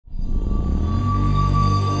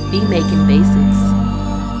Be making basics.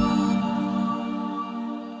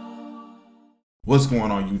 What's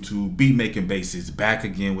going on YouTube? Beat Making Basics back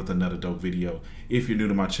again with another dope video. If you're new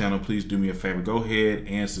to my channel, please do me a favor. Go ahead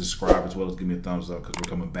and subscribe as well as give me a thumbs up because we're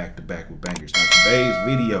coming back to back with bangers. Now today's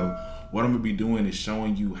video, what I'm going to be doing is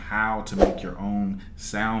showing you how to make your own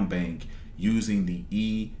sound bank using the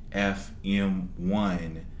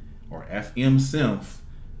EFM1 or FM Synth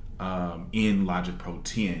in Logic Pro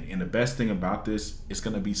 10. And the best thing about this, it's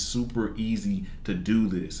going to be super easy to do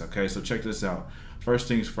this. Okay, so check this out. First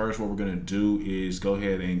things first, what we're going to do is go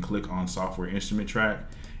ahead and click on software instrument track.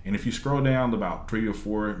 And if you scroll down about 3 or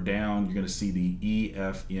 4 down, you're going to see the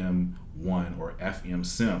EFM1 or FM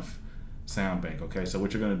Synth sound bank. Okay, so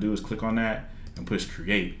what you're going to do is click on that and push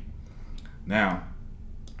create. Now,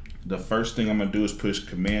 the first thing I'm going to do is push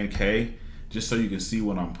Command K just so you can see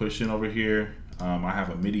what I'm pushing over here. I have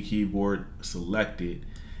a MIDI keyboard selected,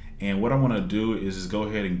 and what I want to do is just go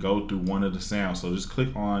ahead and go through one of the sounds. So just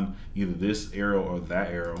click on either this arrow or that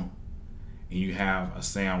arrow, and you have a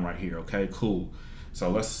sound right here. Okay, cool.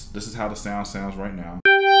 So this is how the sound sounds right now.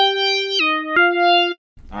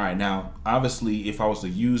 All right, now obviously if I was to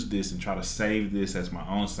use this and try to save this as my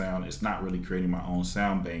own sound, it's not really creating my own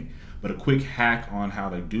sound bank. But a quick hack on how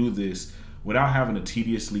to do this without having to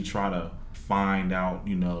tediously try to find out,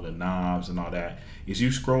 you know, the knobs and all that, is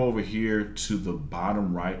you scroll over here to the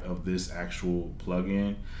bottom right of this actual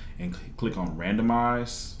plugin and click on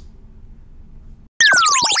randomize.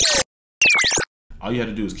 All you have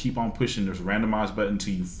to do is keep on pushing this randomize button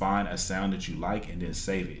until you find a sound that you like and then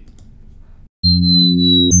save it.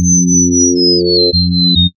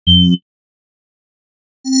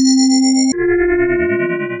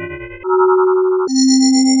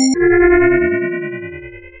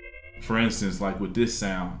 For instance, like with this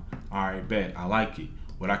sound, all right, bet, I like it.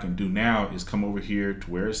 What I can do now is come over here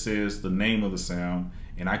to where it says the name of the sound,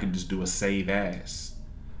 and I can just do a save as.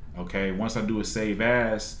 Okay, once I do a save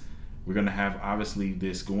as, we're gonna have obviously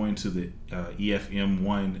this going to the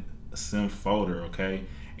EFM1 synth folder, okay?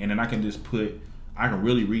 And then I can just I can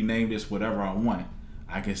really rename this whatever I want.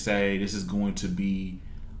 I can say this is going to be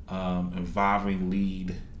evolving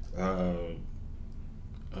lead,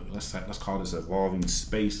 let's call this evolving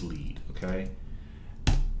space lead, okay?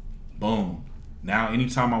 Boom. Now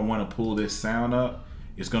anytime I want to pull this sound up,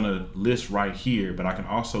 it's gonna list right here, but I can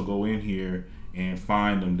also go in here and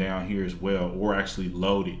find them down here as well, or actually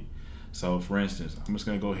load it. So for instance, I'm just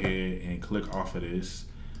gonna go ahead and click off of this.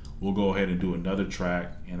 We'll go ahead and do another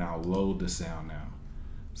track and I'll load the sound now.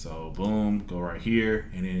 So boom, go right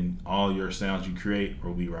here, and then all your sounds you create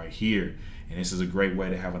will be right here. And this is a great way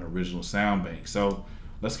to have an original sound bank. So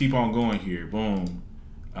let's keep on going here. Boom.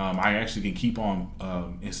 I actually can keep on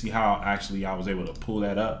and see how actually I was able to pull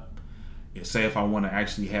that up. Say if I want to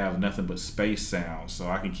actually have nothing but space sounds, so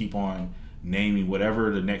I can keep on naming whatever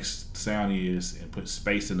the next sound is and put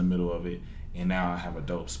space in the middle of it, and now I have a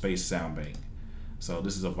dope space sound bank. So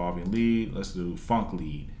this is evolving lead. Let's do funk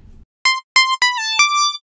lead.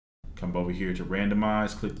 Come over here to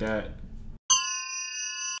randomize, click that.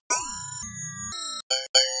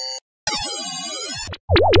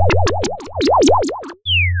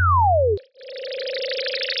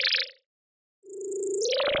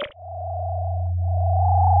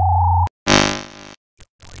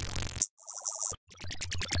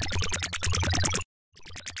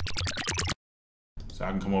 So I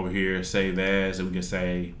can come over here, save as, and we can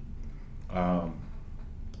say, I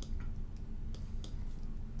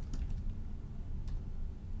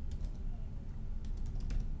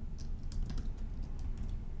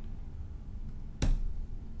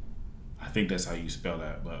think that's how you spell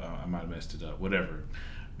that, but I might have messed it up, whatever.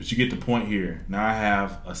 But you get the point here. Now I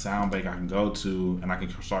have a sound bank I can go to, and I can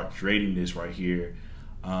start creating this right here.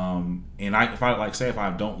 And if I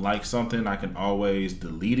don't like something, I can always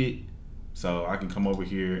delete it. So I can come over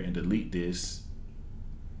here and delete this.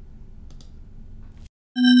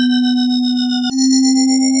 And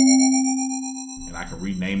I can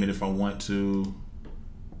rename it if I want to.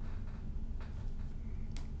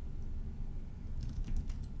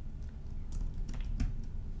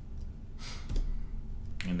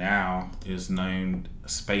 And now it's named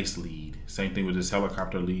Space Lead. Same thing with this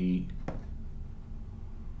helicopter lead.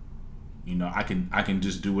 You know, I can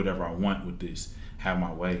just do whatever I want with this, have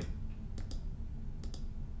my way.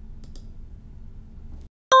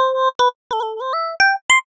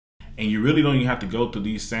 And you really don't even have to go through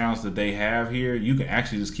these sounds that they have here. You can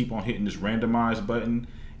actually just keep on hitting this randomize button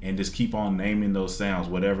and just keep on naming those sounds,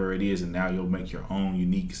 whatever it is, and now you'll make your own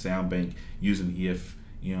unique sound bank using the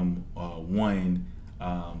EFM1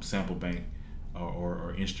 sample bank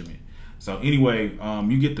or instrument. So anyway,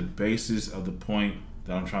 you get the basis of the point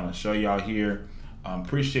that I'm trying to show y'all here.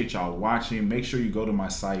 Appreciate y'all watching. Make sure you go to my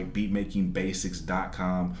site,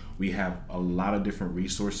 beatmakingbasics.com. We have a lot of different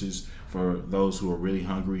resources for those who are really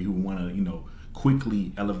hungry, who want to, you know,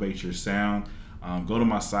 quickly elevate your sound. Go to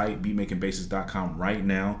my site, beatmakingbasics.com right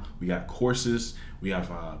now. We got courses, we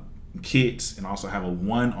have kits, and also have a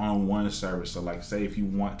one-on-one service. So like, say if you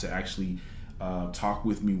want to actually talk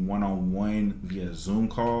with me one-on-one via Zoom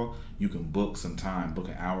call, you can book some time, book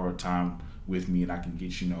an hour of time with me, and I can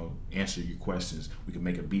get, you know, answer your questions. We can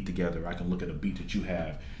make a beat together. I can look at a beat that you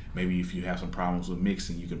have. Maybe if you have some problems with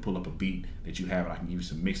mixing, you can pull up a beat that you have, and I can give you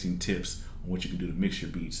some mixing tips on what you can do to mix your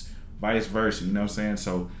beats. Vice versa, you know what I'm saying?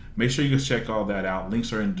 So make sure you guys check all that out.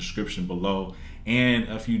 Links are in the description below. And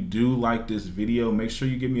if you do like this video, make sure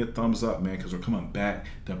you give me a thumbs up, man, because we're coming back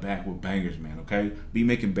to back with bangers, man, okay? Beat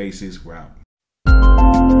Making Basics, we're out.